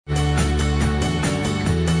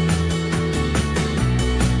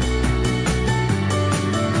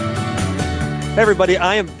Hey everybody,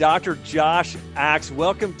 I am Dr. Josh Axe.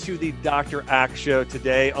 Welcome to the Dr. Axe Show.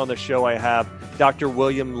 Today on the show I have Dr.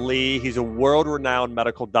 William Li. He's a world-renowned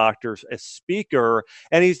medical doctor, a speaker,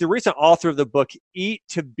 and he's the recent author of the book Eat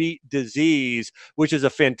to Beat Disease, which is a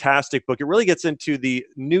fantastic book. It really gets into the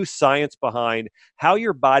new science behind how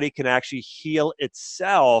your body can actually heal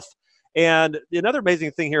itself. And another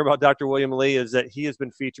amazing thing here about Dr. William Li is that he has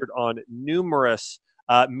been featured on numerous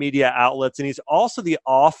media outlets, and he's also the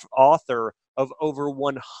author of over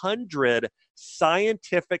 100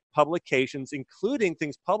 scientific publications, including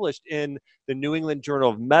things published in the New England Journal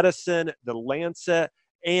of Medicine, the Lancet,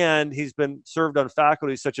 and he's been served on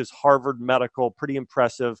faculties such as Harvard Medical. Pretty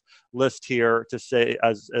impressive list here, to say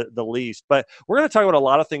as the least. But we're going to talk about a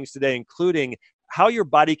lot of things today, including how your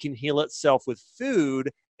body can heal itself with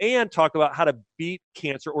food, and talk about how to beat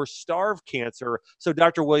cancer or starve cancer. So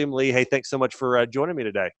Dr. William Li, hey, thanks so much for joining me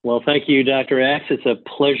today. Well, thank you, Dr. Axe. It's a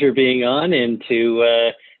pleasure being on and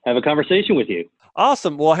to have a conversation with you.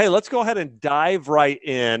 Awesome. Well, hey, let's go ahead and dive right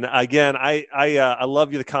in. Again, I love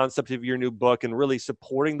the concept of your new book and really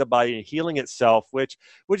supporting the body and healing itself, which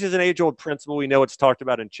is an age-old principle. We know it's talked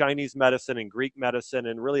about in Chinese medicine and Greek medicine,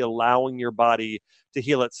 and really allowing your body to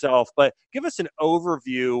heal itself. But give us an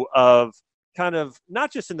overview of kind of,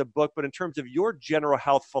 not just in the book, but in terms of your general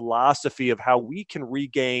health philosophy of how we can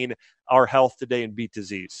regain our health today and beat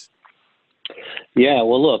disease. Yeah,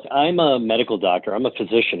 well, look, I'm a medical doctor. I'm a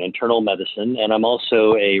physician, internal medicine, and I'm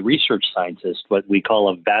also a research scientist, what we call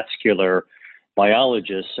a vascular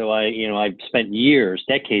biologist. So I've spent years,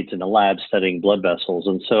 decades in the lab studying blood vessels.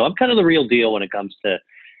 And so I'm kind of the real deal when it comes to,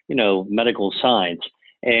 medical science.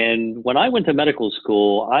 And when I went to medical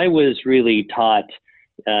school, I was really taught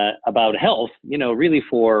about health, really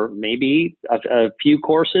for maybe a few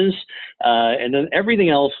courses. And then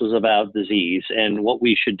everything else was about disease and what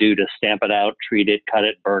we should do to stamp it out, treat it, cut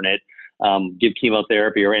it, burn it, give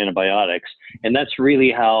chemotherapy or antibiotics. And that's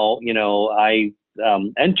really how, I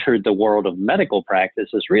entered the world of medical practice,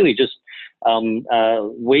 is really just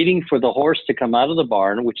waiting for the horse to come out of the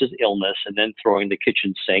barn, which is illness, and then throwing the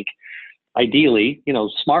kitchen sink, ideally,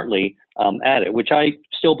 smartly at it, which I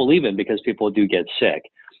still believe in because people do get sick.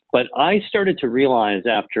 But I started to realize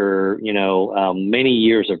after, many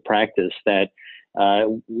years of practice that,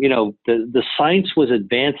 the science was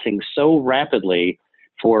advancing so rapidly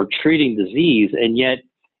for treating disease, and yet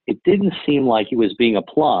it didn't seem like it was being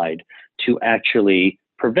applied to actually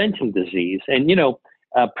preventing disease. And,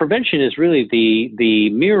 prevention is really the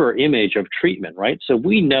mirror image of treatment, right? So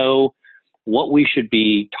we know what we should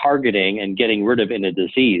be targeting and getting rid of in a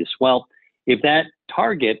disease. Well, if that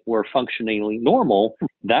target were functionally normal,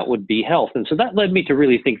 that would be health. And so that led me to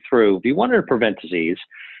really think through, if you wanted to prevent disease,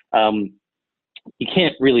 you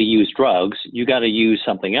can't really use drugs. You got to use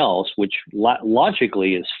something else, which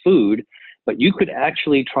logically is food, but you could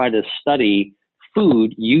actually try to study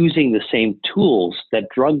food using the same tools that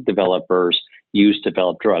drug developers use to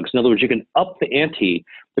develop drugs. In other words, you can up the ante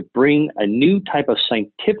to bring a new type of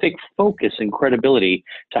scientific focus and credibility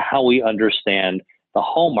to how we understand the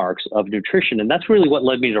hallmarks of nutrition. And that's really what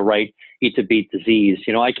led me to write Eat to Beat Disease.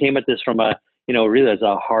 I came at this from really as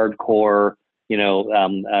a hardcore,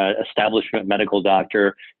 establishment medical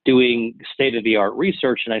doctor doing state-of-the-art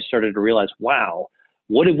research. And I started to realize, wow,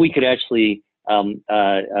 what if we could actually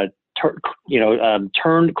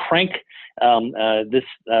crank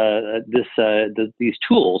these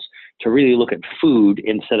tools to really look at food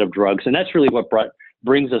instead of drugs. And that's really what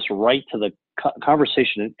brings us right to the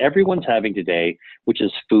conversation that everyone's having today, which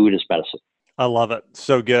is food as medicine. I love it.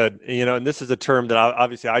 So good. And this is a term that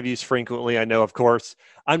obviously I've used frequently. I know, of course,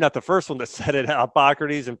 I'm not the first one that said it.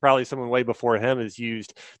 Hippocrates, and probably someone way before him, has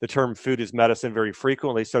used the term food as medicine very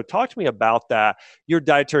frequently. So talk to me about that, your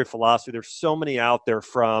dietary philosophy. There's so many out there,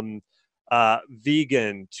 from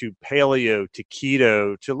vegan to paleo to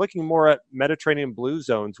keto to looking more at Mediterranean blue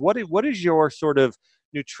zones. What is your sort of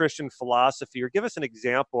nutrition philosophy, or give us an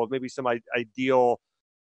example of maybe some ideal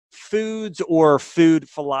foods or food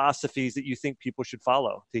philosophies that you think people should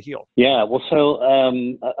follow to heal? Yeah, well, so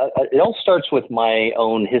it all starts with my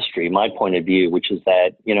own history, my point of view, which is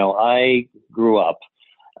that, I grew up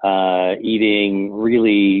eating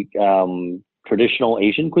really traditional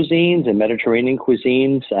Asian cuisines and Mediterranean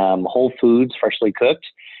cuisines, whole foods, freshly cooked,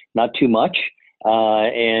 not too much,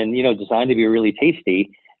 and, designed to be really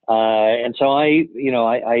tasty. And so I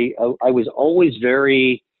was always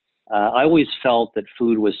very, I always felt that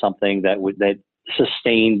food was something that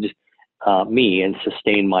sustained me and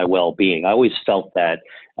sustained my well-being. I always felt that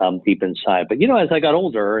deep inside. But, as I got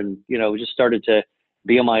older and, just started to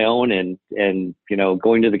be on my own and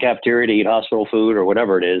going to the cafeteria to eat hospital food or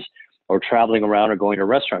whatever it is, or traveling around or going to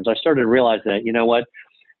restaurants, I started to realize that, you know what,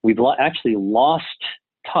 we've actually lost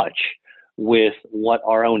touch with what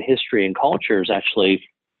our own history and cultures actually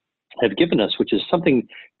have given us, which is something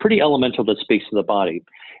pretty elemental that speaks to the body.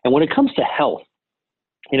 And when it comes to health,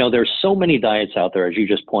 there's so many diets out there, as you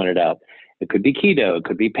just pointed out. It could be keto, it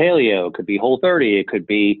could be paleo, it could be Whole30, it could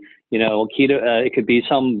be, keto, it could be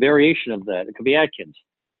some variation of that. It could be Atkins.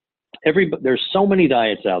 There's so many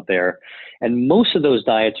diets out there, and most of those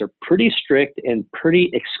diets are pretty strict and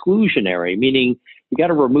pretty exclusionary, meaning you got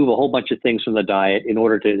to remove a whole bunch of things from the diet in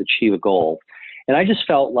order to achieve a goal. And I just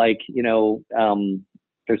felt like,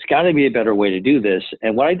 there's got to be a better way to do this.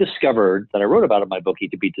 And what I discovered that I wrote about in my book,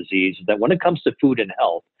 Eat to Beat Disease, is that when it comes to food and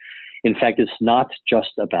health, in fact, it's not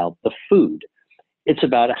just about the food. It's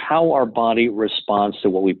about how our body responds to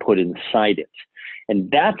what we put inside it. And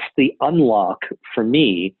that's the unlock for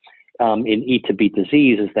me in Eat to Beat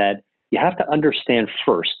Disease, is that you have to understand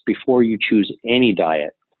first, before you choose any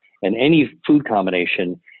diet and any food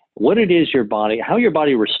combination, what it is how your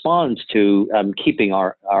body responds to keeping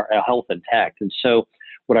our health intact. And so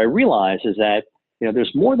what I realized is that,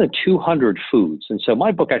 there's more than 200 foods. And so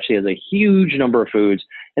my book actually has a huge number of foods.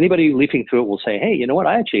 Anybody leafing through it will say, hey, you know what,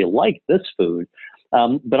 I actually like this food.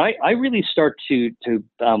 But I really start to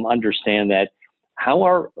understand that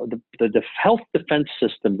how the health defense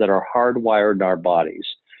systems that are hardwired in our bodies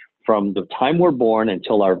from the time we're born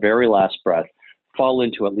until our very last breath fall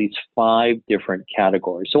into at least 5 different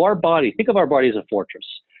categories. So our body, think of our body as a fortress,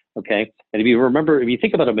 okay? And if you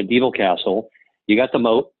think about a medieval castle, you got the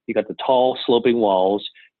moat, you got the tall sloping walls,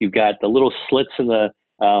 you've got the little slits in the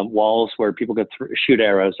walls where people could shoot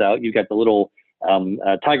arrows out, you've got the little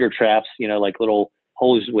tiger traps, like little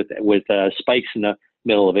holes with spikes in the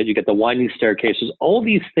middle of it, you get the winding staircases, all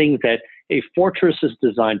these things that a fortress is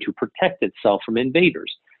designed to protect itself from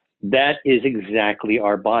invaders. That is exactly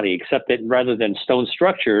our body, except that rather than stone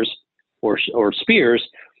structures or spears,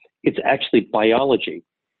 it's actually biology.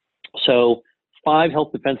 So 5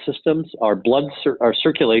 health defense systems are our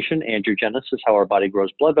circulation, angiogenesis, how our body grows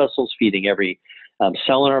blood vessels, feeding every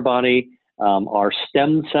cell in our body, our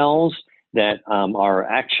stem cells that are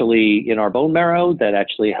actually in our bone marrow that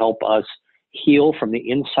actually help us heal from the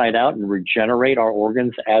inside out and regenerate our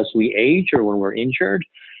organs as we age or when we're injured.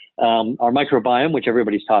 Our microbiome, which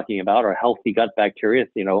everybody's talking about, our healthy gut bacteria,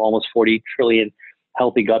 almost 40 trillion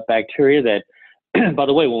healthy gut bacteria that, by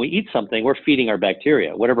the way, when we eat something, we're feeding our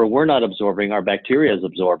bacteria. Whatever we're not absorbing, our bacteria is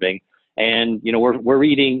absorbing. And, we're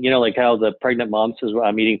eating, like how the pregnant mom says,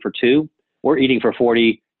 I'm eating for 2, we're eating for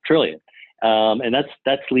 40 trillion. And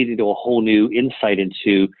that's leading to a whole new insight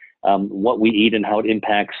into what we eat and how it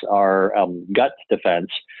impacts our gut defense.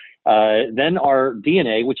 Then our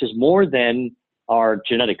DNA, which is more than our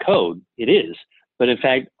genetic code, it is. But in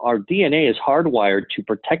fact, our DNA is hardwired to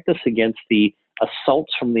protect us against the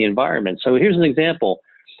assaults from the environment. So here's an example.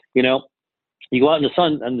 You go out in the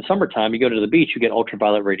sun in the summertime, you go to the beach, you get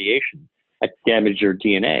ultraviolet radiation that damages your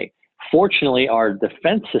DNA. Fortunately, our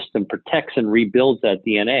defense system protects and rebuilds that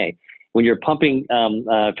DNA. When you're pumping,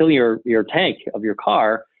 filling your tank of your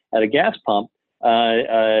car at a gas pump,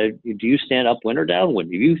 do you stand upwind or downwind?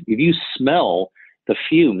 If you smell the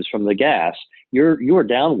fumes from the gas, you're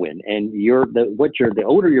downwind, and the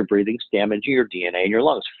odor you're breathing is damaging your DNA in your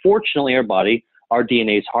lungs. Fortunately, our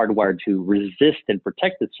DNA is hardwired to resist and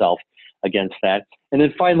protect itself against that. And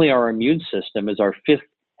then finally, our immune system is our 5th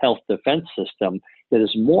health defense system that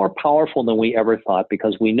is more powerful than we ever thought,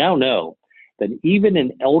 because we now know that even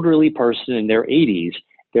an elderly person in their 80s,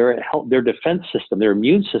 their defense system, their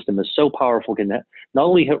immune system is so powerful, can not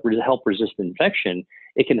only help resist infection,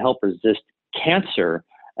 it can help resist cancer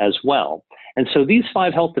as well. And so these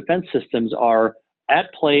 5 health defense systems are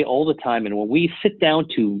at play all the time. And when we sit down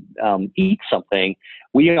to eat something,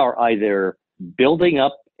 we are either building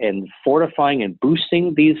up and fortifying and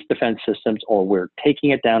boosting these defense systems, or we're taking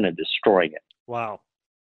it down and destroying it. Wow.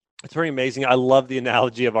 It's very amazing. I love the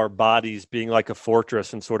analogy of our bodies being like a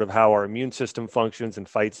fortress, and sort of how our immune system functions and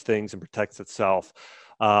fights things and protects itself.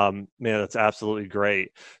 Man, that's absolutely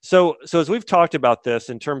great. So as we've talked about this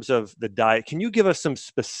in terms of the diet, can you give us some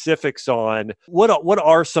specifics on what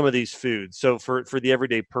are some of these foods? So for the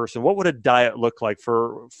everyday person, what would a diet look like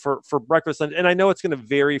for breakfast? And I know it's going to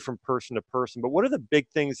vary from person to person, but what are the big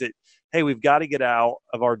things that, hey, we've got to get out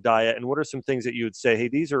of our diet? And what are some things that you would say, hey,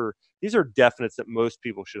 these are definites that most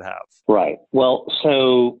people should have? Right. Well,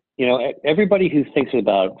 so everybody who thinks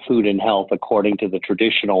about food and health according to the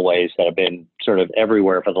traditional ways that have been sort of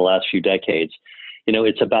everywhere for the last few decades,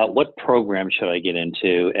 it's about what program should I get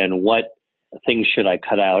into, and what things should I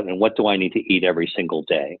cut out, and what do I need to eat every single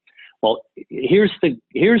day. Well, here's the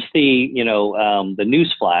the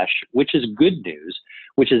news flash, which is good news,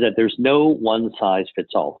 which is that there's no one size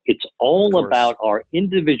fits all. It's all about our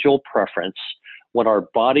individual preference, what our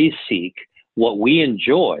bodies seek, what we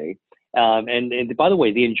enjoy. And by the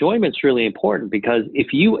way, the enjoyment's really important, because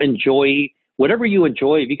if you enjoy whatever you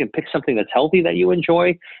enjoy, if you can pick something that's healthy that you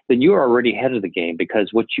enjoy, then you're already ahead of the game, because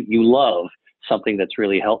what you love something that's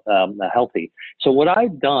really healthy. So what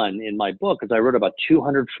I've done in my book is I wrote about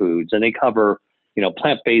 200 foods, and they cover,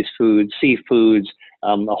 plant-based foods, seafoods,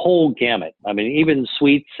 a whole gamut. I mean, even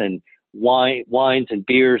sweets and wines and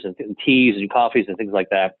beers and teas and coffees and things like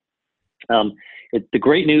that. The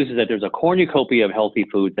great news is that there's a cornucopia of healthy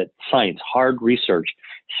foods that science, hard research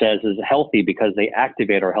says is healthy because they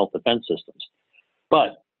activate our health defense systems.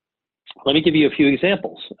 But let me give you a few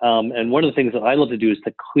examples. And one of the things that I love to do is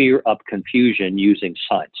to clear up confusion using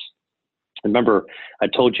science. Remember, I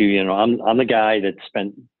told you, I'm the guy that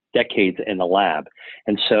spent decades in the lab.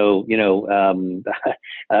 And so,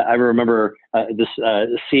 I remember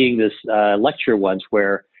seeing this lecture once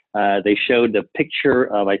where they showed a picture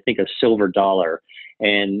of, I think, a silver dollar,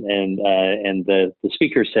 and the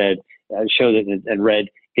speaker said, showed it and read,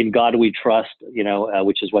 "In God we trust,"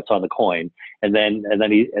 which is what's on the coin, and then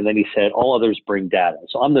he said, "All others bring data."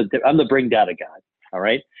 So I'm the bring data guy. All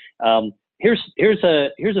right. Here's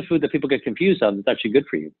a food that people get confused on. That's actually good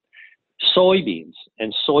for you: soybeans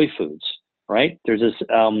and soy foods. Right? There's this.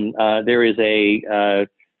 There is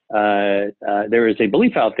a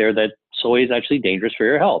belief out there that soy is actually dangerous for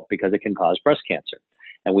your health because it can cause breast cancer,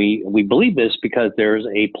 and we believe this because there's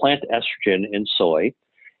a plant estrogen in soy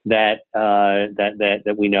that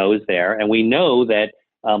we know is there, and we know that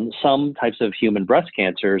some types of human breast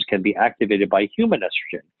cancers can be activated by human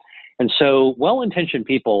estrogen. And so well-intentioned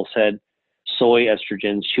people said soy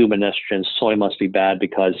estrogens, human estrogens, soy must be bad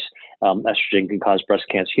because estrogen can cause breast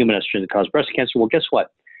cancer, human estrogen can cause breast cancer. Well, guess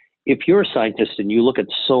what? If you're a scientist and you look at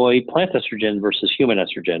soy plant estrogen versus human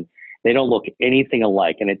estrogen, they don't look anything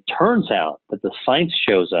alike. And it turns out that the science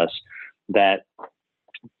shows us that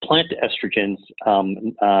plant estrogens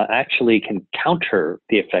actually can counter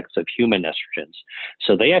the effects of human estrogens.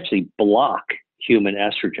 So they actually block human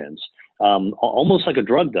estrogens, almost like a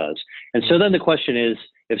drug does. And so then the question is,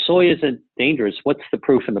 if soy isn't dangerous, what's the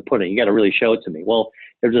proof in the pudding? You got to really show it to me. Well,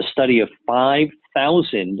 there's a study of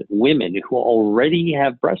 5,000 women who already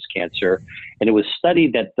have breast cancer, and it was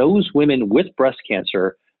studied that those women with breast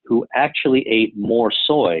cancer who actually ate more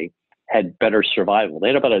soy had better survival. They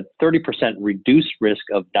had about a 30% reduced risk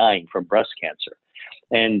of dying from breast cancer.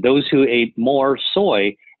 And those who ate more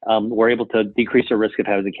soy were able to decrease their risk of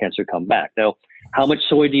having the cancer come back. Now, how much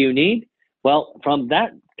soy do you need? Well, from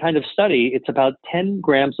that kind of study, it's about 10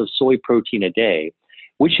 grams of soy protein a day,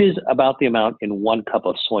 which is about the amount in 1 cup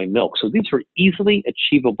of soy milk. So these are easily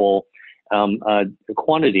achievable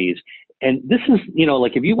quantities. And this is,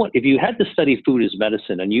 like if you had to study food as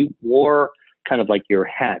medicine and you wore kind of like your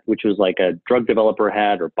hat, which was like a drug developer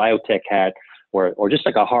hat or biotech hat, or just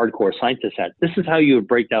like a hardcore scientist hat, this is how you would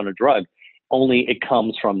break down a drug, only it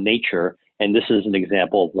comes from nature. And this is an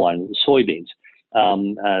example of one: soybeans.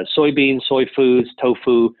 Soybeans, soy foods,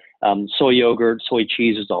 tofu, soy yogurt, soy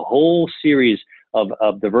cheese. There's a whole series of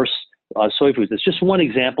diverse soy foods. It's just one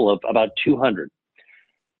example of about 200.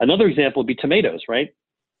 Another example would be tomatoes, right?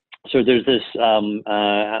 So there's this,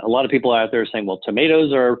 a lot of people out there saying, well,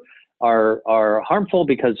 tomatoes are harmful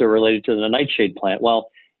because they're related to the nightshade plant. Well,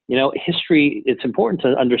 history, it's important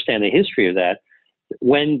to understand the history of that.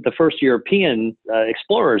 When the first European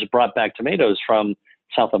explorers brought back tomatoes from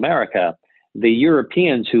South America, the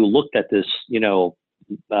Europeans who looked at this,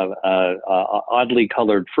 oddly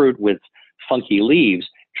colored fruit with funky leaves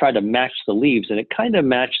tried to match the leaves, and it kind of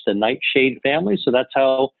matched the nightshade family. So that's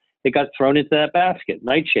how it got thrown into that basket,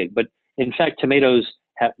 nightshade. But in fact, tomatoes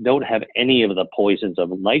don't have any of the poisons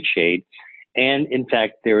of nightshade. And in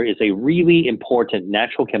fact, there is a really important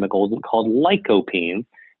natural chemical called lycopene,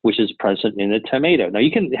 which is present in a tomato. Now,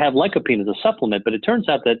 you can have lycopene as a supplement, but it turns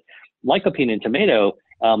out that lycopene in tomato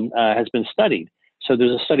has been studied. So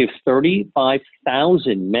there's a study of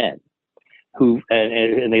 35,000 men who,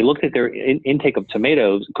 and they looked at their intake of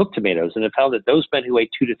tomatoes, cooked tomatoes, and it found that those men who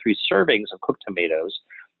ate 2 to 3 servings of cooked tomatoes,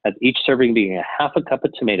 at each serving being a half a cup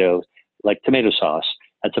of tomatoes, like tomato sauce,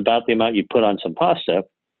 that's about the amount you put on some pasta,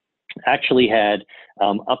 actually had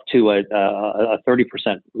up to a 30%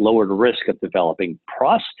 lowered risk of developing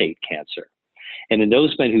prostate cancer. And in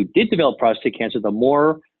those men who did develop prostate cancer, the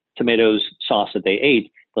more tomatoes sauce that they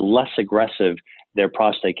ate, the less aggressive their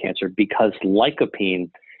prostate cancer, because lycopene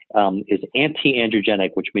is anti-angiogenic,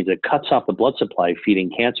 which means it cuts off the blood supply feeding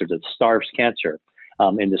cancer, that starves cancer.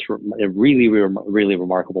 in this really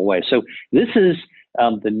remarkable way. So this is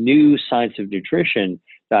the new science of nutrition,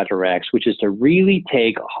 Dr. Axe, which is to really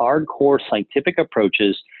take hardcore scientific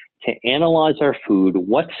approaches to analyze our food,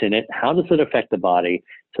 what's in it, how does it affect the body.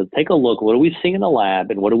 So take a look, what are we seeing in the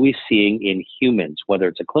lab and what are we seeing in humans, whether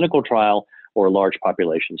it's a clinical trial or a large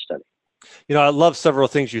population study. I love several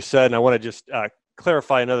things you said, and I want to just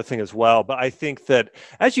clarify another thing as well. But I think that,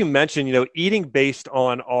 as you mentioned, eating based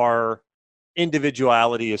on our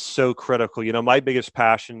individuality is so critical. My biggest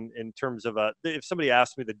passion in terms of if somebody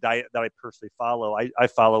asks me the diet that I personally follow, I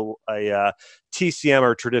follow a TCM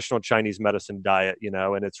or traditional Chinese medicine diet,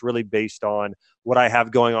 and it's really based on what I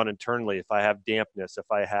have going on internally. If I have dampness, if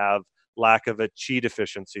I have lack of a qi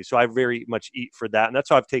deficiency. So I very much eat for that. And that's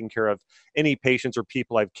how I've taken care of any patients or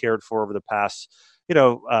people I've cared for over the past,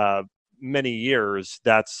 many years.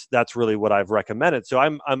 That's really what I've recommended. So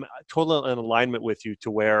I'm totally in alignment with you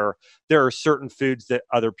to where there are certain foods that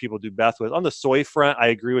other people do best with. On the soy front, I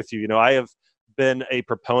agree with you. I have been a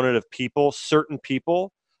proponent of certain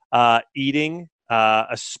people eating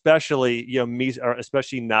especially miso, or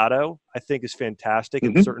especially natto, I think is fantastic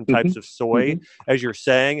in certain types of soy, as you're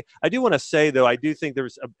saying. I do want to say, though, I do think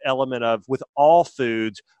there's an element of, with all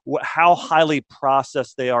foods, how highly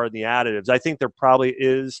processed they are in the additives. I think there probably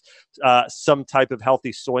is some type of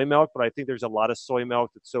healthy soy milk, but I think there's a lot of soy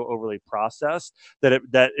milk that's so overly processed that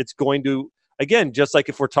it's going to, again, just like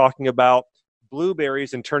if we're talking about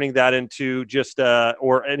blueberries and turning that into just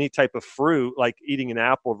or any type of fruit, like eating an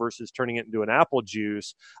apple versus turning it into an apple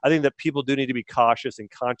juice, I think that people do need to be cautious and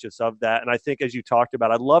conscious of that. And I think, as you talked about,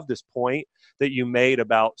 I love this point that you made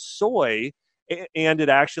about soy and it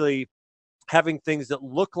actually having things that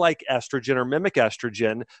look like estrogen or mimic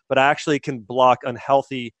estrogen, but actually can block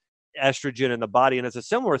unhealthy estrogen in the body. And it's a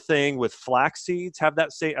similar thing with flax seeds, have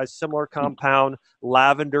that a similar compound,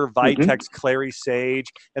 lavender, vitex, clary sage,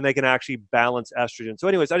 and they can actually balance estrogen. So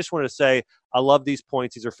anyways, I just wanted to say, I love these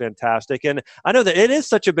points. These are fantastic. And I know that it is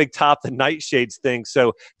such a big top, the nightshades thing.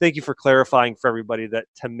 So thank you for clarifying for everybody that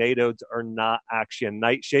tomatoes are not actually a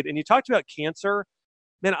nightshade. And you talked about cancer.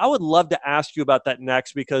 Man, I would love to ask you about that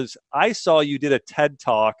next, because I saw you did a TED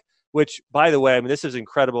Talk, which, by the way, this is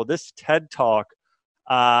incredible. This TED Talk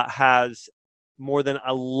has more than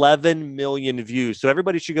 11 million views. So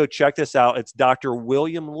everybody should go check this out. It's Dr.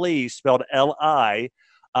 William Li, spelled L-I.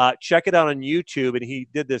 Check it out on YouTube. And he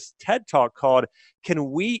did this TED Talk called,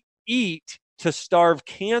 "Can We Eat to Starve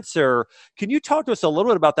Cancer?" Can you talk to us a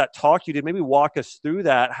little bit about that talk you did? Maybe walk us through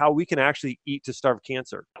that, how we can actually eat to starve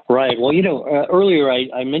cancer. Right. Well, earlier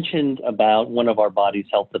I mentioned about one of our body's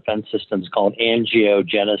health defense systems called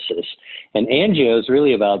angiogenesis. And angio is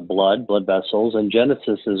really about blood vessels, and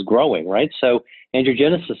genesis is growing, right? So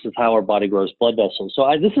angiogenesis is how our body grows blood vessels. So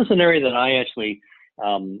this is an area that I actually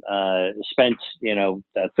spent,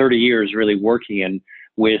 30 years really working in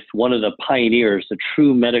with one of the pioneers, the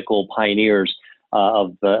true medical pioneers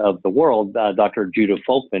of the world, Dr. Judah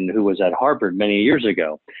Folkman, who was at Harvard many years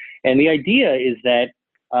ago. And the idea is that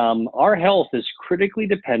our health is critically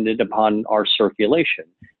dependent upon our circulation.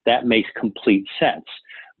 That makes complete sense.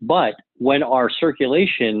 But when our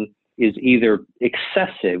circulation is either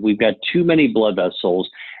excessive, we've got too many blood vessels,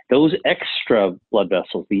 those extra blood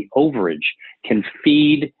vessels, the overage, can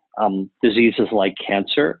feed diseases like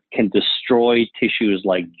cancer, can destroy tissues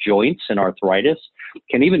like joints and arthritis,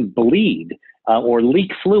 can even bleed or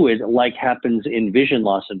leak fluid, like happens in vision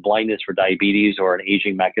loss and blindness for diabetes or an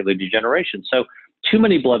aging macular degeneration. So too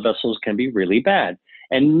many blood vessels can be really bad,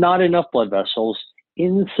 and not enough blood vessels,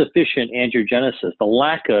 insufficient angiogenesis, the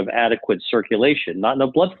lack of adequate circulation, not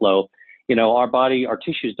enough blood flow. Our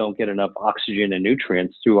tissues don't get enough oxygen and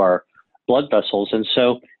nutrients through our blood vessels, and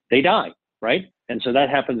so they die, right? And so that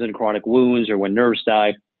happens in chronic wounds or when nerves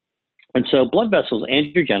die. And so blood vessels,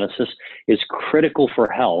 angiogenesis, is critical for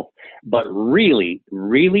health, but really,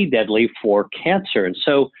 really deadly for cancer. And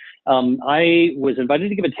so I was invited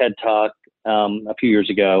to give a TED Talk a few years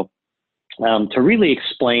ago to really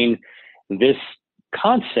explain this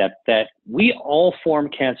concept that we all form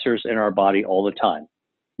cancers in our body all the time.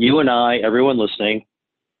 You and I, everyone listening,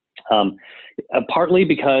 partly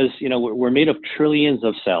because, we're made of trillions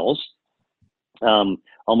of cells,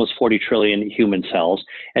 almost 40 trillion human cells,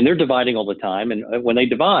 and they're dividing all the time. And when they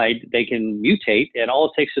divide, they can mutate, and all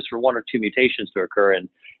it takes is for one or two mutations to occur, and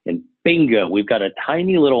bingo, we've got a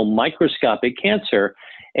tiny little microscopic cancer.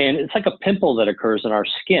 And it's like a pimple that occurs in our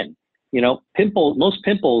skin. Most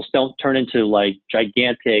pimples don't turn into like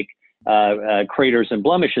gigantic craters and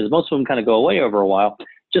blemishes. Most of them kind of go away over a while.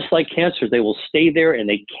 Just like cancer, they will stay there and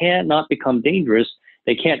they cannot become dangerous.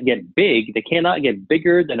 They can't get big. They cannot get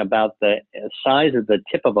bigger than about the size of the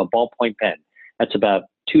tip of a ballpoint pen. That's about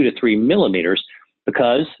 2 to 3 millimeters,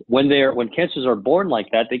 because when cancers are born like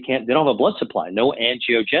that, they don't have a blood supply, no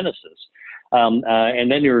angiogenesis.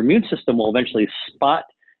 And then your immune system will eventually spot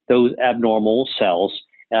those abnormal cells.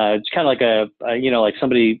 It's kind of like like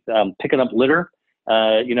somebody picking up litter,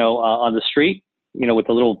 on the street, with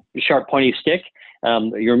a little sharp pointy stick.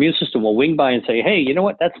 Your immune system will wing by and say, hey, you know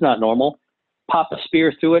what? That's not normal. Pop a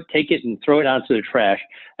spear through it, take it and throw it out to the trash,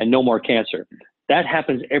 and no more cancer. That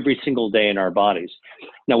happens every single day in our bodies.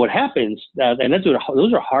 Now, what happens, and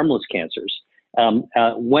those are harmless cancers.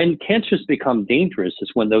 When cancers become dangerous is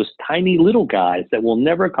when those tiny little guys that will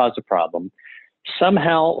never cause a problem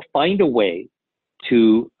somehow find a way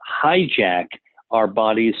to hijack our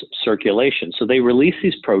body's circulation. So they release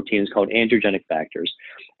these proteins called angiogenic factors,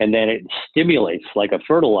 and then it stimulates, like a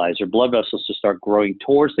fertilizer, blood vessels to start growing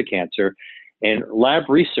towards the cancer. And lab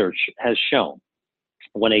research has shown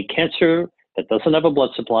when a cancer that doesn't have a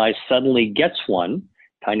blood supply suddenly gets one,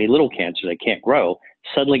 tiny little cancer that can't grow,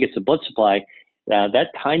 suddenly gets a blood supply, that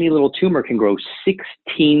tiny little tumor can grow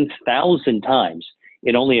 16,000 times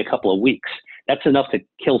in only a couple of weeks. That's enough to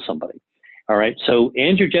kill somebody. All right. So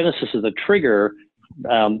angiogenesis is a trigger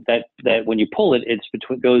that when you pull it, it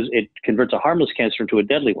converts a harmless cancer into a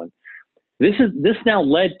deadly one. This now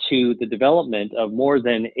led to the development of more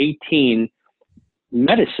than 18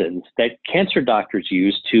 medicines that cancer doctors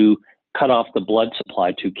use to cut off the blood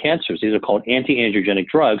supply to cancers. These are called anti-angiogenic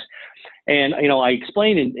drugs. And, I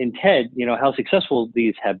explained in TED, how successful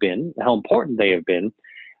these have been, how important they have been.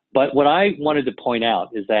 But what I wanted to point out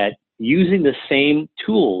is that using the same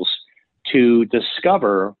tools to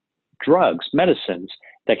discover drugs, medicines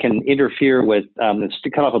that can interfere with, to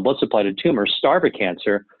cut off a blood supply to tumors, starve a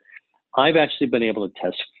cancer, I've actually been able to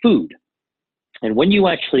test food. And when you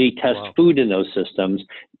actually test food in those systems,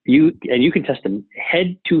 you can test them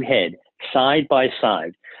head to head, side by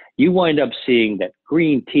side, you wind up seeing that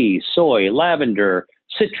green tea, soy, lavender,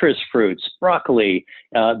 citrus fruits, broccoli,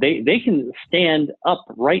 they can stand up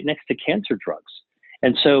right next to cancer drugs.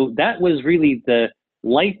 And so that was really the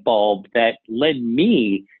light bulb that led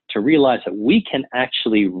me to realize that we can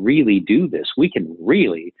actually really do this. We can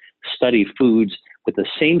really study foods with the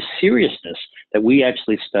same seriousness that we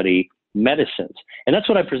actually study medicines. And that's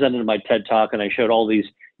what I presented in my TED Talk, and I showed all these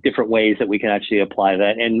different ways that we can actually apply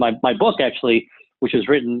that. And my book actually, which was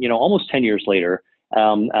written, almost 10 years later,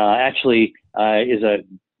 is a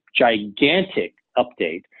gigantic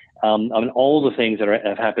update on all the things that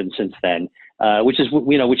have happened since then, which is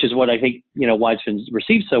what I think, why it's been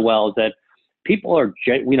received so well, is that people are,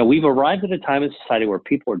 we've arrived at a time in society where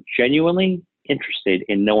people are genuinely interested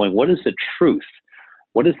in knowing what is the truth,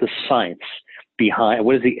 what is the science behind,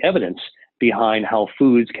 what is the evidence behind how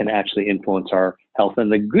foods can actually influence our health.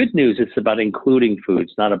 And the good news is about including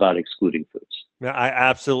foods, not about excluding foods. Yeah, I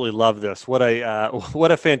absolutely love this. What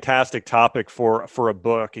a fantastic topic for a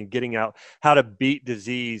book, and getting out how to beat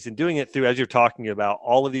disease and doing it through, as you're talking about,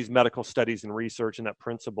 all of these medical studies and research and that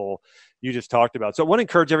principle you just talked about. So I want to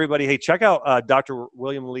encourage everybody, hey, check out Dr.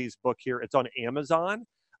 William Li's book here. It's on Amazon.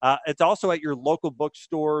 It's also at your local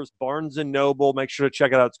bookstores, Barnes & Noble. Make sure to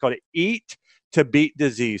check it out. It's called Eat to Beat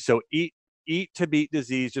Disease. So Eat to Beat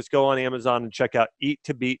Disease. Just go on Amazon and check out Eat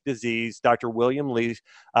to Beat Disease, Dr. William Li,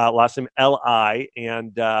 last name Li.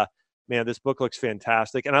 And man, this book looks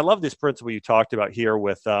fantastic. And I love this principle you talked about here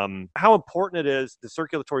with how important it is, the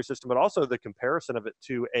circulatory system, but also the comparison of it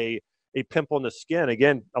to a pimple in the skin.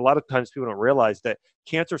 Again, a lot of times people don't realize that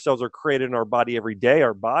cancer cells are created in our body every day.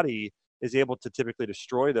 Our body is able to typically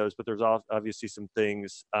destroy those, but there's obviously some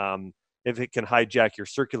things, if it can hijack your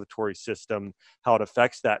circulatory system, how it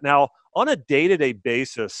affects that. Now, on a day-to-day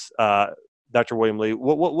basis, Dr. William Li,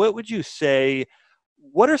 what would you say,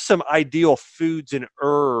 what are some ideal foods and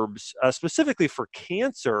herbs, specifically for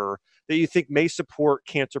cancer, that you think may support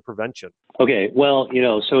cancer prevention? Okay, well,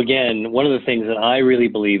 so again, one of the things that I really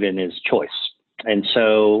believe in is choice. And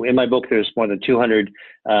so in my book, there's more than 200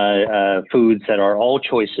 foods that are all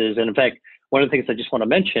choices. And in fact, one of the things I just want to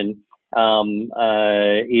mention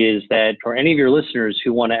is that for any of your listeners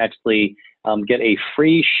who want to actually get a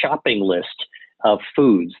free shopping list of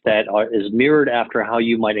foods that is mirrored after how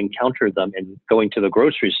you might encounter them in going to the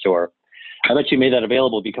grocery store, I've actually made that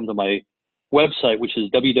available if you come to my website, which is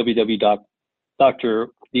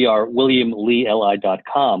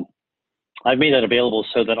www.drwilliamli.com. I've made that available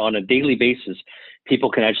so that on a daily basis, people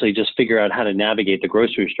can actually just figure out how to navigate the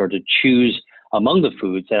grocery store to choose among the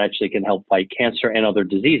foods that actually can help fight cancer and other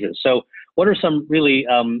diseases. So what are some really,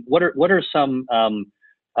 what are some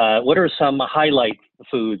highlight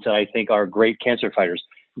foods that I think are great cancer fighters?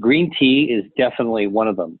 Green tea is definitely one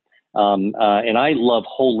of them. And I love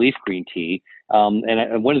whole leaf green tea.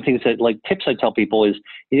 And one of the things that like tips I tell people is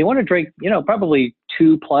you want to drink, probably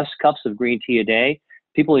 2+ cups of green tea a day.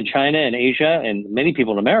 People in China and Asia and many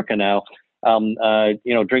people in America now,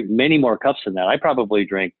 drink many more cups than that. I probably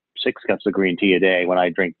drink 6 cups of green tea a day when I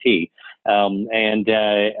drink tea.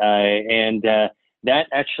 That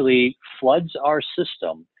actually floods our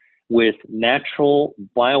system with natural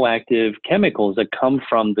bioactive chemicals that come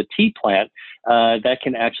from the tea plant that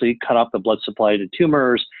can actually cut off the blood supply to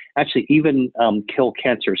tumors, actually even kill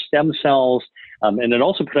cancer stem cells. And it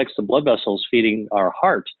also protects the blood vessels feeding our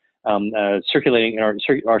heart, circulating in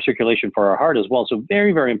our circulation for our heart as well. So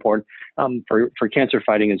very, very important for cancer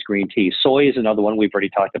fighting is green tea. Soy is another one. We've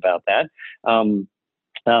already talked about that.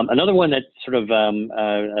 Another one that's sort of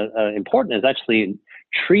important is actually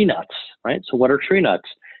tree nuts, right? So what are tree nuts?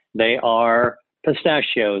 They are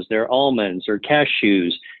pistachios, they're almonds, or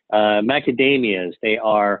cashews, macadamias, they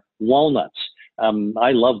are walnuts.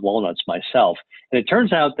 I love walnuts myself. And it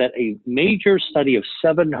turns out that a major study of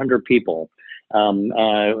 700 people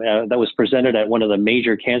that was presented at one of the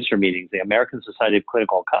major cancer meetings, the American Society of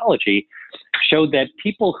Clinical Oncology, showed that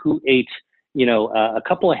people who ate a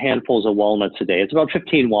couple of handfuls of walnuts a day, it's about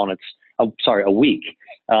 15 walnuts, a week,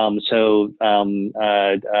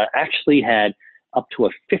 actually had up to a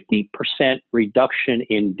 50% reduction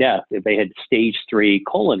in death if they had stage 3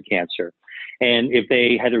 colon cancer. And if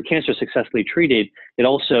they had their cancer successfully treated, it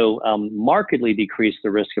also markedly decreased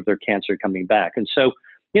the risk of their cancer coming back. And so,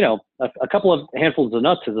 a couple of handfuls of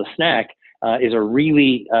nuts as a snack is a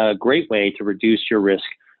really great way to reduce your risk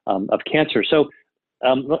of cancer. So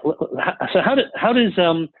how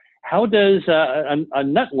does a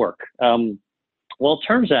nut work? Well, it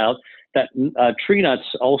turns out that tree nuts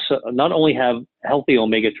also not only have healthy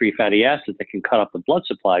omega-3 fatty acids that can cut off the blood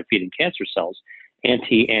supply feeding cancer cells,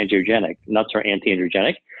 anti-angiogenic. Nuts are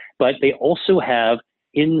anti-angiogenic, but they also have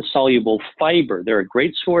insoluble fiber. They're a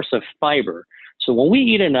great source of fiber. So when we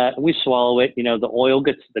eat a nut and we swallow it, the oil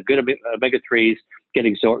gets, the good omega-3s get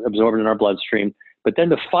absorbed in our bloodstream. But then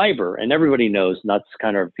the fiber, and everybody knows nuts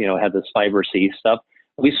kind of, have this fiber C stuff.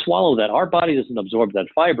 We swallow that. Our body doesn't absorb that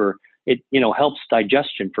fiber. It, helps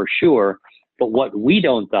digestion for sure. But what we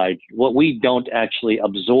don't actually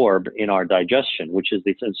absorb in our digestion, which is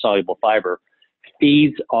this insoluble fiber,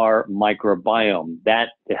 feeds our microbiome,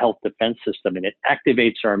 the health defense system, and it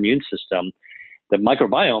activates our immune system. The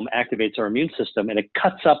microbiome activates our immune system, and it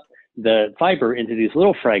cuts up the fiber into these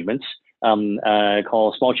little fragments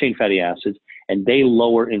called small chain fatty acids, and they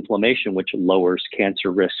lower inflammation, which lowers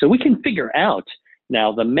cancer risk. So we can figure out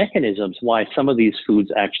now the mechanisms why some of these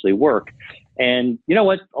foods actually work. And you know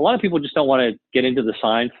what? A lot of people just don't want to get into the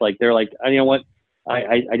science. Like they're like, you know what?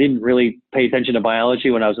 I didn't really pay attention to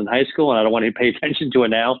biology when I was in high school, and I don't want to pay attention to it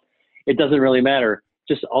now. It doesn't really matter.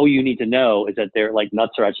 Just all you need to know is that they're like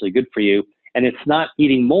nuts are actually good for you. And it's not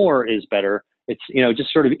eating more is better. It's,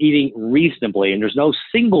 just sort of eating reasonably. And there's no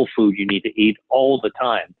single food you need to eat all the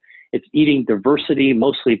time. It's eating diversity,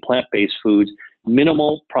 mostly plant-based foods,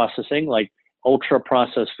 minimal processing, like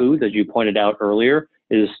ultra-processed foods, as you pointed out earlier,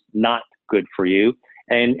 is not good for you.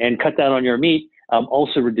 And cut down on your meat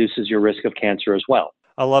also reduces your risk of cancer as well.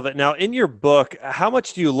 I love it. Now, in your book, how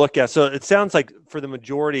much do you look at? So it sounds like for the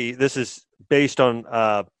majority, this is based on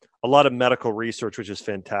a lot of medical research, which is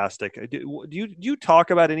fantastic. Do you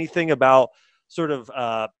talk about anything about sort of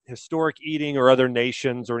historic eating or other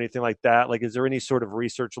nations or anything like that? Like, is there any sort of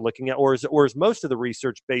research looking at, or is most of the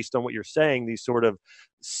research based on what you're saying, these sort of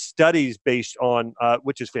studies based on,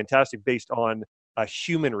 which is fantastic, based on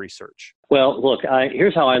human research? Well, look,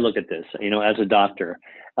 here's how I look at this. As a doctor,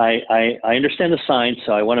 I understand the science,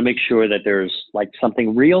 so I want to make sure that there's like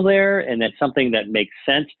something real there and that's something that makes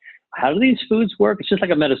sense. How do these foods work? It's just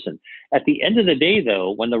like a medicine. At the end of the day,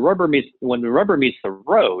 though, when the rubber meets the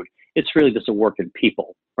road, it's really just a work in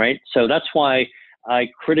people, right? So that's why I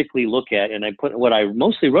critically look at, and I put what I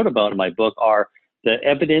mostly wrote about in my book are the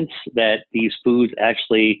evidence that these foods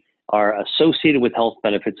actually are associated with health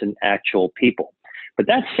benefits in actual people. But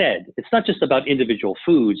that said, it's not just about individual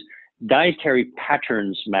foods. Dietary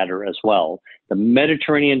patterns matter as well. The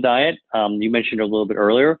Mediterranean diet, you mentioned a little bit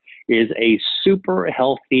earlier, is a super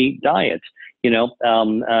healthy diet. Anybody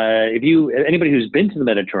who's been to the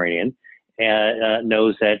Mediterranean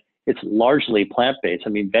knows that it's largely plant-based. I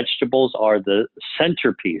mean, vegetables are the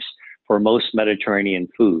centerpiece for most Mediterranean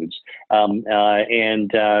foods,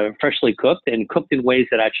 and freshly cooked and cooked in ways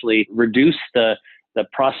that actually reduce the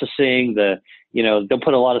processing. They'll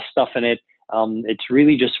put a lot of stuff in it. It's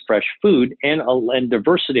really just fresh food and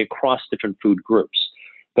diversity across different food groups.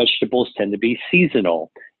 Vegetables tend to be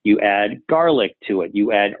seasonal. You add garlic to it.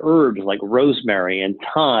 You add herbs like rosemary and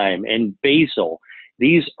thyme and basil.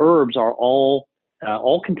 these herbs are all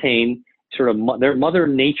contain sort of they're Mother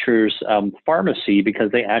Nature's pharmacy,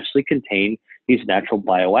 because they actually contain these natural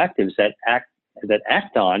bioactives that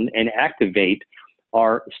act on and activate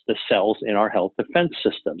the cells in our health defense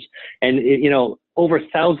systems. And over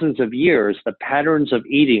thousands of years, the patterns of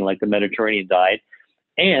eating, like the Mediterranean diet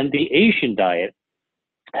and the Asian diet,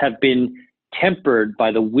 have been tempered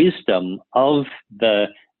by the wisdom of the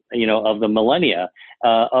millennia,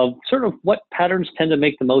 of sort of what patterns tend to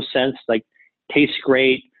make the most sense, like taste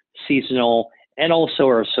great, seasonal, and also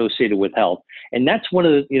are associated with health. And that's one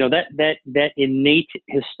of the, that innate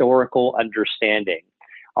historical understanding.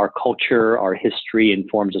 Our culture, our history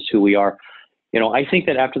informs us who we are. I think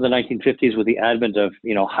that after the 1950s, with the advent of,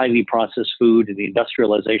 highly processed food and the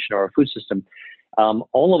industrialization of our food system,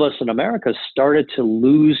 all of us in America started to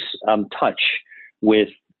lose touch with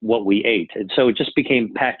what we ate. And so it just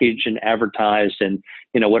became packaged and advertised, and,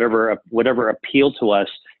 whatever appealed to us,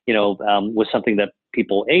 was something that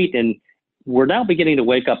people ate. And we're now beginning to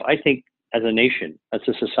wake up, I think, as a nation, as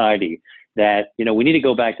a society, that, we need to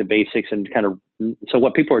go back to basics and so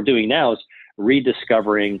what people are doing now is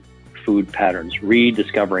rediscovering food patterns,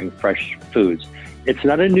 rediscovering fresh foods. It's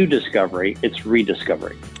not a new discovery, it's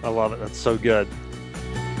rediscovery. I love it. That's so good.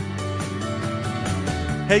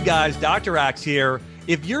 Hey guys, Dr. Axe here.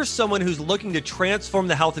 If you're someone who's looking to transform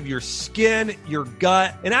the health of your skin, your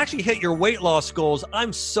gut, and actually hit your weight loss goals,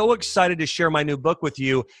 I'm so excited to share my new book with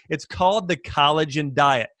you. It's called The Collagen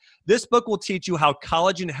Diet. This book will teach you how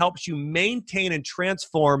collagen helps you maintain and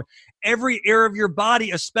transform every area of your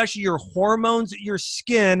body, especially your hormones, your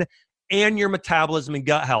skin, and your metabolism and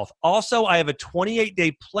gut health. Also, I have a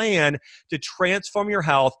 28-day plan to transform your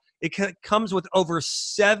health. It comes with over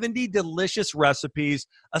 70 delicious recipes,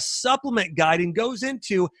 a supplement guide, and goes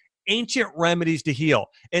into ancient remedies to heal.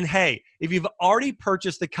 And hey, if you've already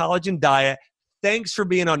purchased the Collagen Diet, thanks for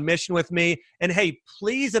being on mission with me. And hey,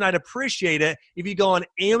 please, and I'd appreciate it if you go on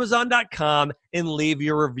Amazon.com and leave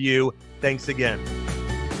your review. Thanks again.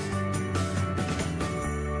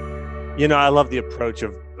 I love the approach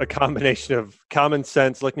of a combination of common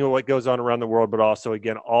sense, looking at what goes on around the world, but also,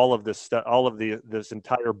 again, all of this stuff, this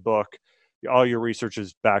entire book, all your research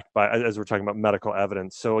is backed by, as we're talking about, medical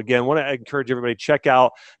evidence. So again, I want to encourage everybody to check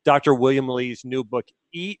out Dr. William Li's new book,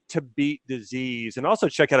 Eat to Beat Disease, and also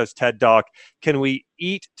check out his TED Talk, Can We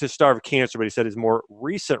Eat to Starve Cancer? But he said his more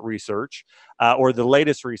recent research, or the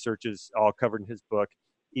latest research, is all covered in his book,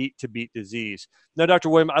 Eat to Beat Disease. Now, Dr.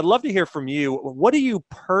 William, I'd love to hear from you. What do you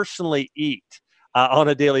personally eat on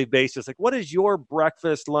a daily basis? Like, what is your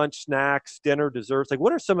breakfast, lunch, snacks, dinner, desserts? Like,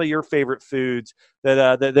 what are some of your favorite foods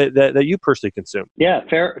that you personally consume? Yeah,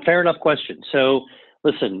 fair enough question. So,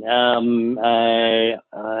 listen, I'll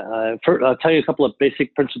tell you a couple of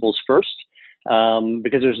basic principles first,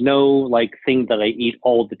 because there's no thing that I eat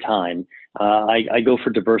all the time. I go for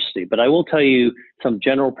diversity, but I will tell you some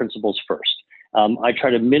general principles first. I try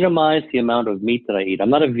to minimize the amount of meat that I eat. I'm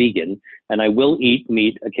not a vegan, and I will eat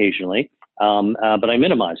meat occasionally, but I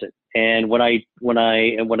minimize it. And when I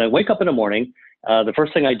wake up in the morning, the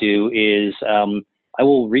first thing I do is I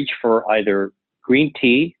will reach for either green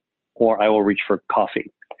tea or I will reach for coffee.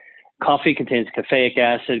 Coffee contains caffeic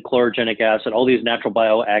acid, chlorogenic acid, all these natural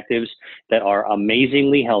bioactives that are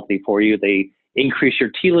amazingly healthy for you. They increase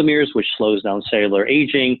your telomeres, which slows down cellular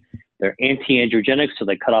aging. They're anti-angiogenic, so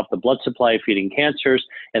they cut off the blood supply feeding cancers,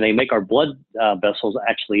 and they make our blood vessels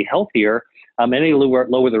actually healthier, and they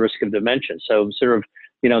lower the risk of dementia. So sort of,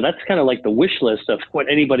 that's kind of like the wish list of what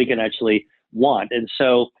anybody can actually want. And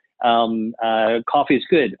so coffee is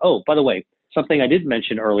good. Oh, by the way, something I did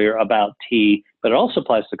mention earlier about tea, but it also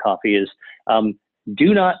applies to coffee, is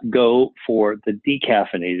do not go for the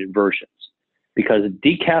decaffeinated versions. Because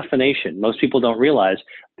decaffeination, most people don't realize,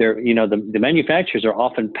 the manufacturers are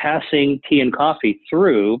often passing tea and coffee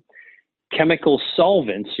through chemical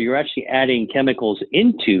solvents. So you're actually adding chemicals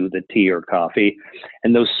into the tea or coffee.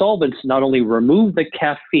 And those solvents not only remove the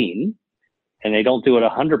caffeine, and they don't do it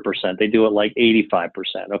 100%, they do it like 85%.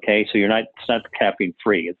 Okay. So it's not caffeine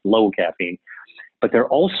free, it's low caffeine. But they're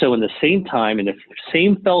also in the same time, in the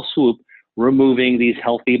same fell swoop, removing these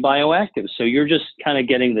healthy bioactives. So you're just kind of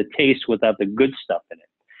getting the taste without the good stuff in it.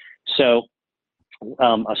 So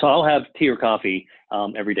I'll have tea or coffee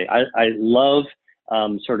every day. I love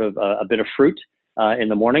sort of a bit of fruit in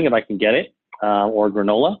the morning if I can get it, or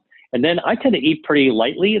granola. And then I tend to eat pretty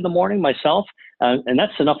lightly in the morning myself, and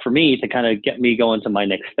that's enough for me to kind of get me going to my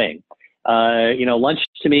next thing. Lunch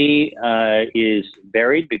to me is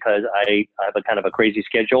varied because I have a kind of a crazy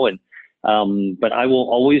schedule, but I will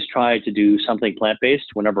always try to do something plant-based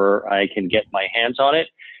whenever I can get my hands on it.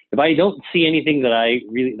 If I don't see anything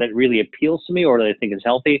that really appeals to me or that I think is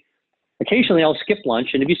healthy, occasionally I'll skip lunch.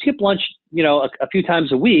 And if you skip lunch, a few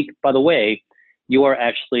times a week, by the way, you are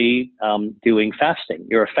actually doing fasting.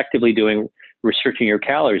 You're effectively doing restricting your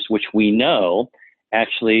calories, which we know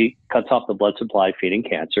actually cuts off the blood supply feeding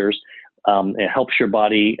cancers. It helps your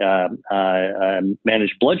body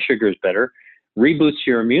manage blood sugars better, reboots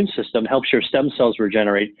your immune system, helps your stem cells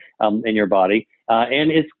regenerate in your body,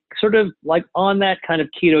 and it's sort of like on that kind of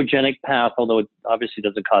ketogenic path, although it obviously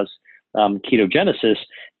doesn't cause ketogenesis.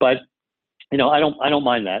 But I don't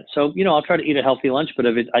mind that. So I'll try to eat a healthy lunch, but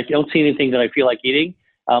if I don't see anything that I feel like eating,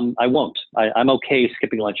 I won't. I'm okay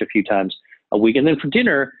skipping lunch a few times a week, and then for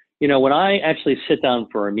dinner, when I actually sit down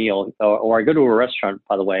for a meal or I go to a restaurant,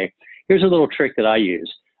 by the way, here's a little trick that I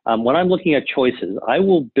use. When I'm looking at choices, I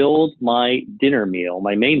will build my dinner meal,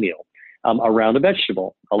 my main meal, around a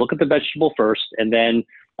vegetable. I'll look at the vegetable first, and then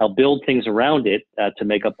I'll build things around it to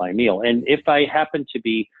make up my meal. And if I happen to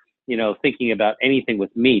be, thinking about anything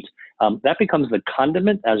with meat, that becomes the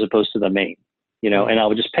condiment as opposed to the main. And I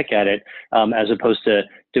would just pick at it as opposed to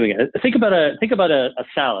doing it. Think about a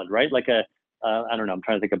salad, right? Like I don't know. I'm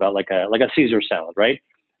trying to think about like a Caesar salad, right?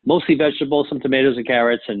 Mostly vegetables, some tomatoes and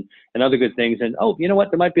carrots and other good things. And you know what?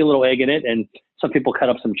 There might be a little egg in it, and some people cut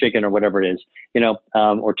up some chicken or whatever it is,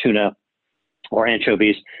 or tuna or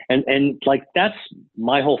anchovies. And like that's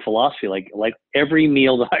my whole philosophy. Like every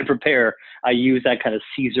meal that I prepare, I use that kind of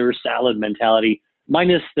Caesar salad mentality,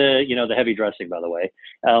 minus the the heavy dressing, by the way.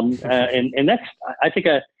 And that's I think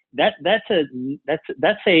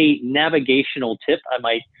that's a navigational tip I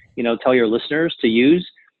might tell your listeners to use.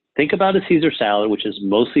 Think about a Caesar salad, which is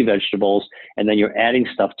mostly vegetables, and then you're adding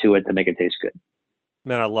stuff to it to make it taste good.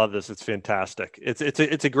 Man, I love this. It's fantastic.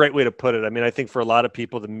 It's a great way to put it. I mean, I think for a lot of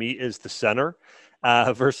people, the meat is the center,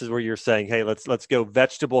 versus where you're saying, hey, let's go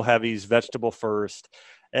vegetable heavies, vegetable first,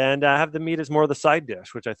 and have the meat as more of the side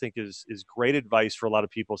dish, which I think is great advice for a lot of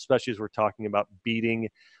people, especially as we're talking about beating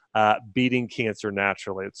cancer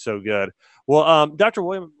naturally. It's so good. Well, Dr.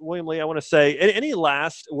 William Li, I want to say, any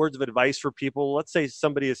last words of advice for people? Let's say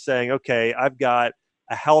somebody is saying, okay, I've got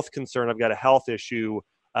a health concern, I've got a health issue.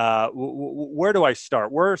 Where do I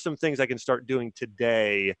start? Where are some things I can start doing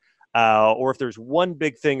today? Or if there's one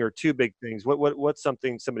big thing or two big things, what's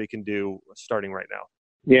something somebody can do starting right now?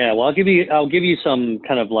 Yeah, well, I'll give you some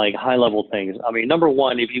kind of like high level things. I mean, number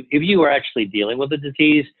one, if you are actually dealing with a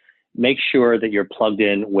disease, make sure that you're plugged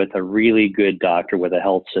in with a really good doctor with a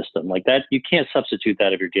health system like that. You can't substitute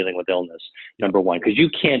that if you're dealing with illness, number one, because you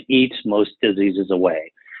can't eat most diseases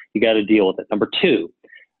away. You got to deal with it. Number two,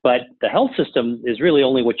 but the health system is really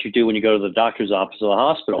only what you do when you go to the doctor's office or the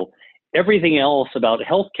hospital. Everything else about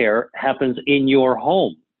healthcare happens in your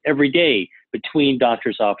home every day between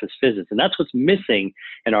doctor's office visits. And that's what's missing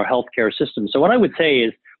in our healthcare system. So what I would say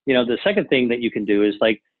is, the second thing that you can do is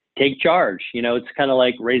like, take charge. It's kind of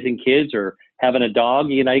like raising kids or having a dog.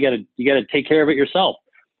 You got to take care of it yourself.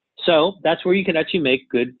 So that's where you can actually make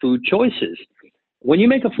good food choices. When you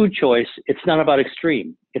make a food choice, it's not about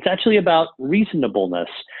extreme. It's actually about reasonableness.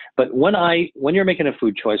 But when you're making a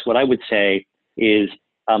food choice, what I would say is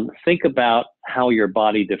think about how your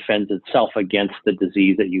body defends itself against the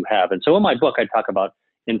disease that you have. And so in my book, I talk about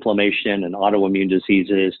inflammation and autoimmune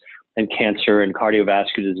diseases and cancer and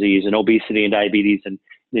cardiovascular disease and obesity and diabetes and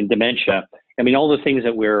dementia. I mean, all the things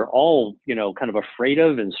that we're all, kind of afraid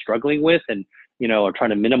of and struggling with and, are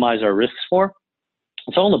trying to minimize our risks for.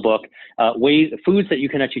 It's all in the book, foods that you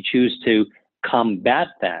can actually choose to combat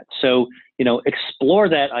that. So, explore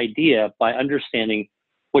that idea by understanding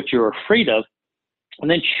what you're afraid of, and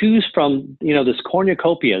then choose from, this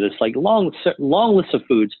cornucopia, this like long list of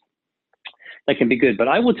foods that can be good. But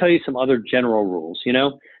I will tell you some other general rules.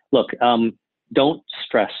 Look, don't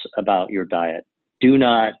stress about your diet. Do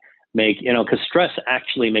not make, because stress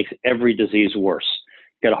actually makes every disease worse.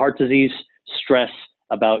 You got a heart disease, stress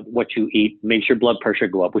about what you eat makes your blood pressure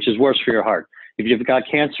go up, which is worse for your heart. If you've got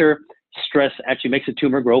cancer, stress actually makes a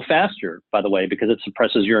tumor grow faster, by the way, because it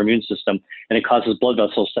suppresses your immune system and it causes blood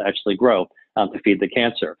vessels to actually grow to feed the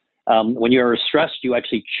cancer. When you're stressed, you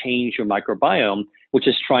actually change your microbiome, which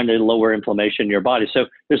is trying to lower inflammation in your body. So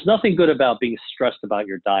there's nothing good about being stressed about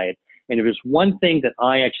your diet. And if there's one thing that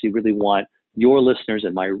I actually really want your listeners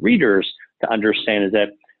and my readers to understand is that,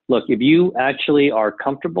 look, if you actually are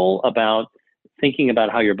comfortable about thinking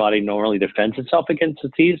about how your body normally defends itself against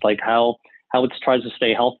disease, like how it tries to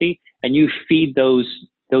stay healthy, and you feed those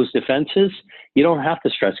defenses, you don't have to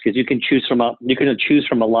stress because you can choose from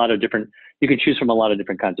a lot of different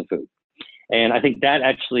kinds of food. And I think that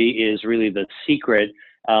actually is really the secret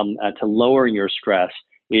to lowering your stress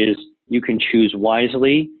is you can choose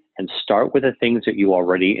wisely and start with the things that you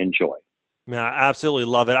already enjoy. Man, I absolutely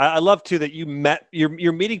love it. I love too that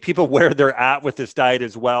you're meeting people where they're at with this diet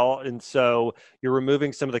as well. And so you're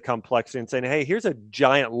removing some of the complexity and saying, hey, here's a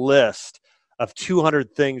giant list of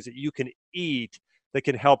 200 things that you can eat that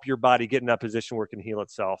can help your body get in that position where it can heal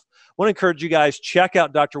itself. I want to encourage you guys, check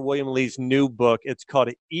out Dr. William Li's new book. It's called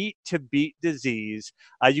Eat to Beat Disease.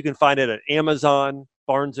 You can find it at Amazon,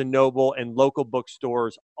 Barnes & Noble, and local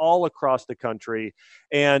bookstores all across the country.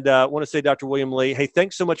 And I want to say, Dr. William Li, hey,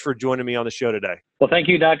 thanks so much for joining me on the show today. Well, thank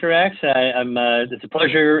you, Dr. Axe. It's a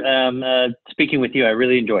pleasure speaking with you. I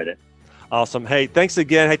really enjoyed it. Awesome. Hey, thanks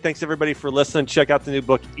again. Hey, thanks everybody for listening. Check out the new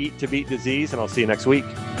book, Eat to Beat Disease, and I'll see you next week.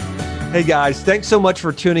 Hey guys, thanks so much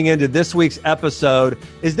for tuning into this week's episode.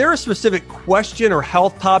 Is there a specific question or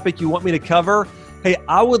health topic you want me to cover? Hey,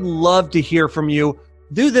 I would love to hear from you.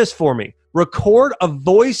 Do this for me. Record a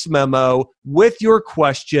voice memo with your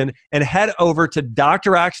question and head over to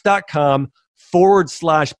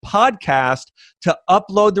draxe.com/podcast to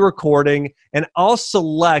upload the recording, and I'll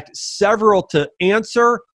select several to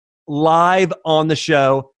answer live on the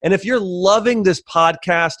show. And if you're loving this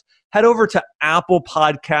podcast, head over to Apple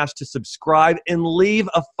Podcasts to subscribe and leave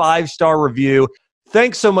a 5-star review.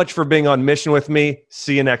 Thanks so much for being on mission with me.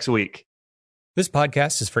 See you next week. This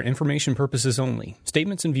podcast is for information purposes only.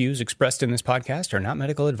 Statements and views expressed in this podcast are not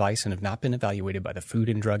medical advice and have not been evaluated by the Food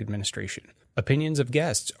and Drug Administration. Opinions of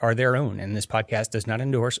guests are their own, and this podcast does not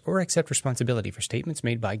endorse or accept responsibility for statements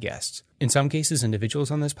made by guests. In some cases, individuals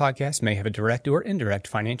on this podcast may have a direct or indirect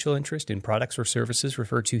financial interest in products or services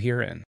referred to herein.